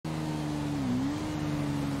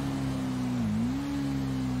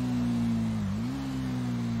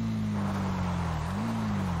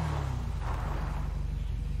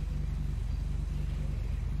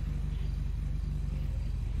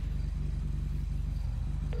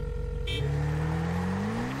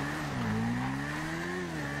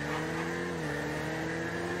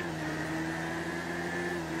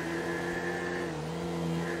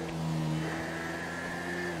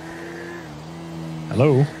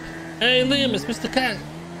Hello. Hey Liam, it's Mr. Cat.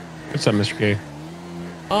 What's up, Mr. K?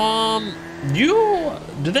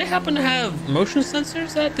 Do they happen to have motion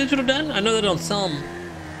sensors at Digital Den? I know they don't sell them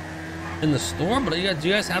in the store, but do you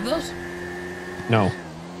guys have those? No.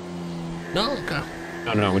 No? Okay.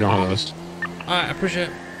 No, we don't have those. Alright, I appreciate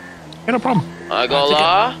it. Yeah, no problem. I ain't gonna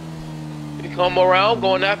lie. If you come around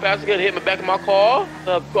going that fast again, hit me back in my car.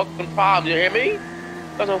 That's a fucking problem, you hear me?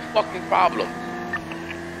 That's a fucking problem.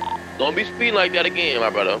 Don't be speeding like that again, my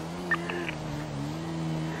brother.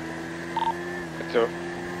 Yes, sir.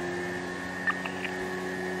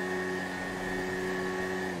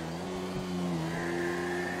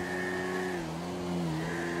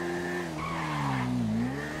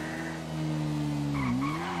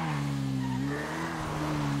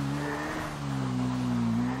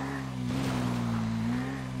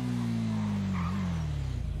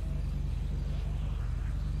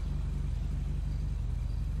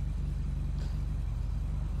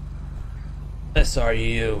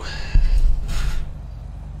 SRU.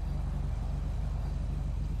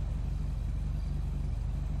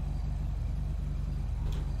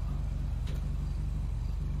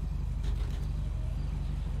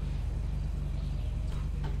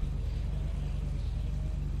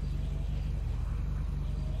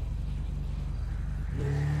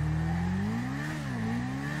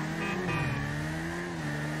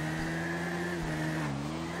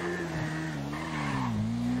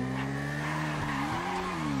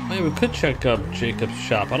 Hey, we could check up Jacob's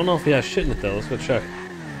shop. I don't know if he has shit in it though. Let's go check.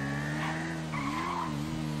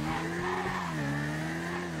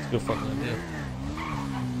 It's a good fucking idea.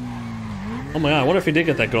 Oh my god, I wonder if he did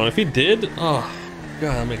get that going. If he did, oh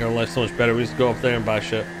god, that'd make our life so much better. We just go up there and buy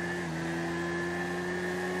shit.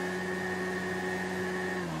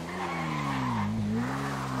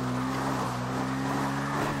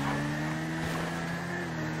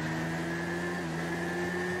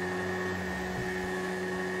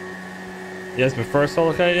 Yes, but first,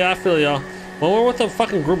 okay, yeah, I feel y'all. When we're with a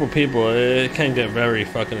fucking group of people, it can get very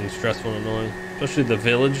fucking stressful and annoying. Especially the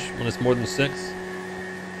village, when it's more than 6.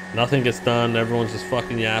 Nothing gets done, everyone's just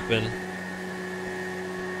fucking yapping.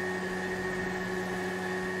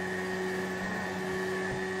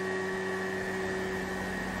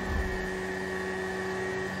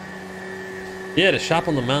 Yeah, the shop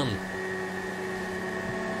on the mountain.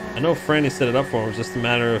 I know Franny set it up for him, it's just a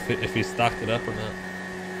matter of if he stocked it up or not.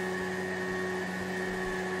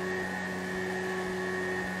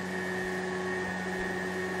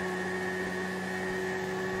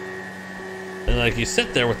 And like you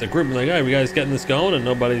sit there with the group and like, hey, you guys getting this going? And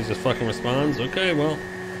nobody just fucking responds. Okay, well,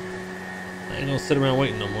 I ain't gonna sit around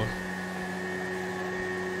waiting no more.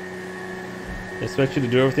 They expect you to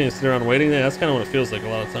do everything and sit around waiting there. That's kind of what it feels like a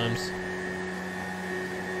lot of times.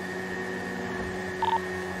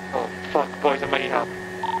 Oh fuck, boys, I'm ready up.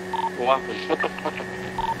 What the fuck?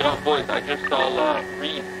 No, boys, I just saw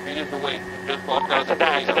Reed. Reed is awake. Just walked out of the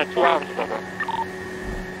bag. That's 2 hours ago.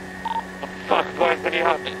 Oh, fuck, boys, what do you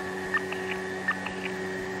have?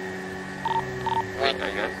 Wait,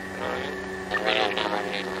 I guess.